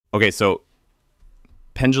Okay, so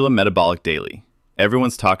Pendulum Metabolic Daily.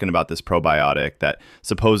 Everyone's talking about this probiotic that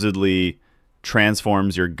supposedly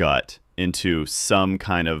transforms your gut into some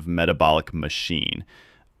kind of metabolic machine.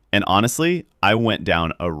 And honestly, I went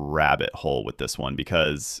down a rabbit hole with this one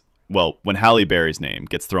because, well, when Halle Berry's name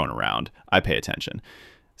gets thrown around, I pay attention.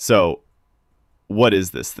 So, what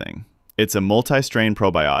is this thing? It's a multi strain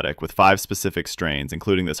probiotic with 5 specific strains,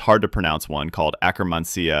 including this hard to pronounce one called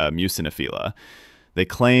Akkermansia muciniphila. They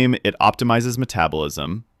claim it optimizes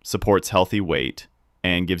metabolism, supports healthy weight,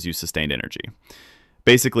 and gives you sustained energy.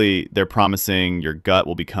 Basically, they're promising your gut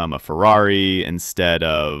will become a Ferrari instead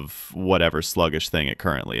of whatever sluggish thing it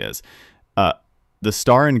currently is. Uh, the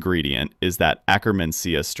star ingredient is that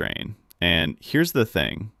Akkermansia strain. And here's the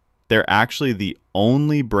thing, they're actually the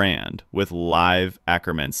only brand with live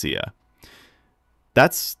Akkermansia.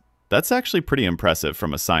 That's actually pretty impressive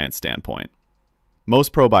from a science standpoint.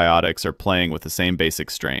 Most probiotics are playing with the same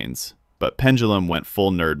basic strains, but Pendulum went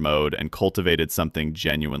full nerd mode and cultivated something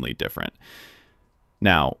genuinely different.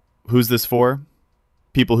 Now, who's this for?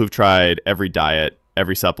 People who've tried every diet,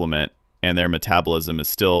 every supplement, and their metabolism is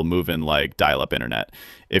still moving like dial-up internet.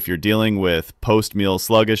 If you're dealing with post-meal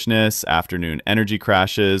sluggishness, afternoon energy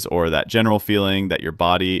crashes, or that general feeling that your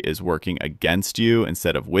body is working against you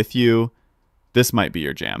instead of with you, this might be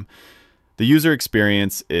your jam. The user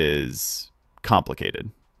experience is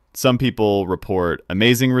complicated. Some people report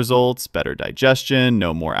amazing results, better digestion,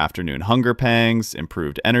 no more afternoon hunger pangs,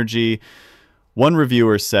 improved energy. One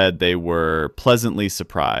reviewer said they were pleasantly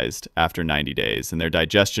surprised after 90 days and their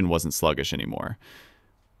digestion wasn't sluggish anymore.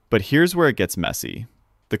 But here's where it gets messy.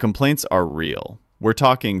 The complaints are real. We're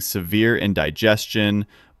talking severe indigestion,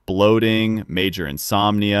 bloating, major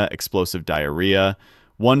insomnia, explosive diarrhea.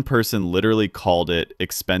 One person literally called it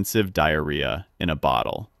expensive diarrhea in a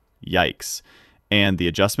bottle. Yikes. And the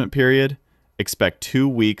adjustment period? Expect 2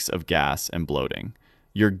 weeks of gas and bloating.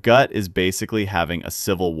 Your gut is basically having a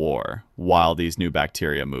civil war while these new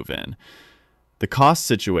bacteria move in. The cost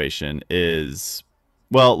situation is,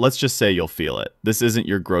 well, let's just say you'll feel it. This isn't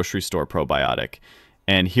your grocery store probiotic.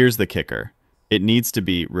 And here's the kicker. It needs to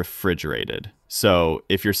be refrigerated. So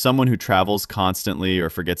if you're someone who travels constantly or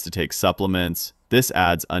forgets to take supplements, this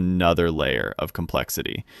adds another layer of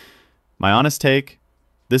complexity. My honest take,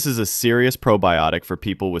 this is a serious probiotic for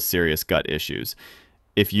people with serious gut issues.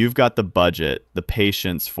 If you've got the budget, the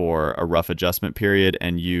patience for a rough adjustment period,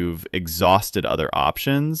 and you've exhausted other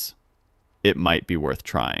options, it might be worth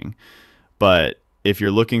trying. But if you're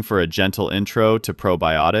looking for a gentle intro to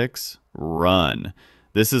probiotics, run.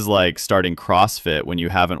 This is like starting CrossFit when you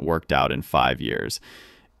haven't worked out in 5 years.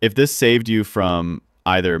 If this saved you from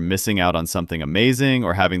either missing out on something amazing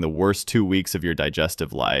or having the worst 2 weeks of your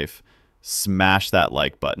digestive life, smash that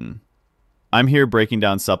like button. I'm here breaking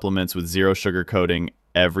down supplements with zero sugar coating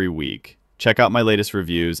every week. Check out my latest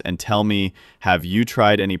reviews and tell me, have you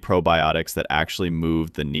tried any probiotics that actually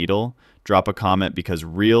moved the needle? Drop a comment because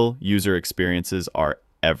real user experiences are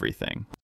everything.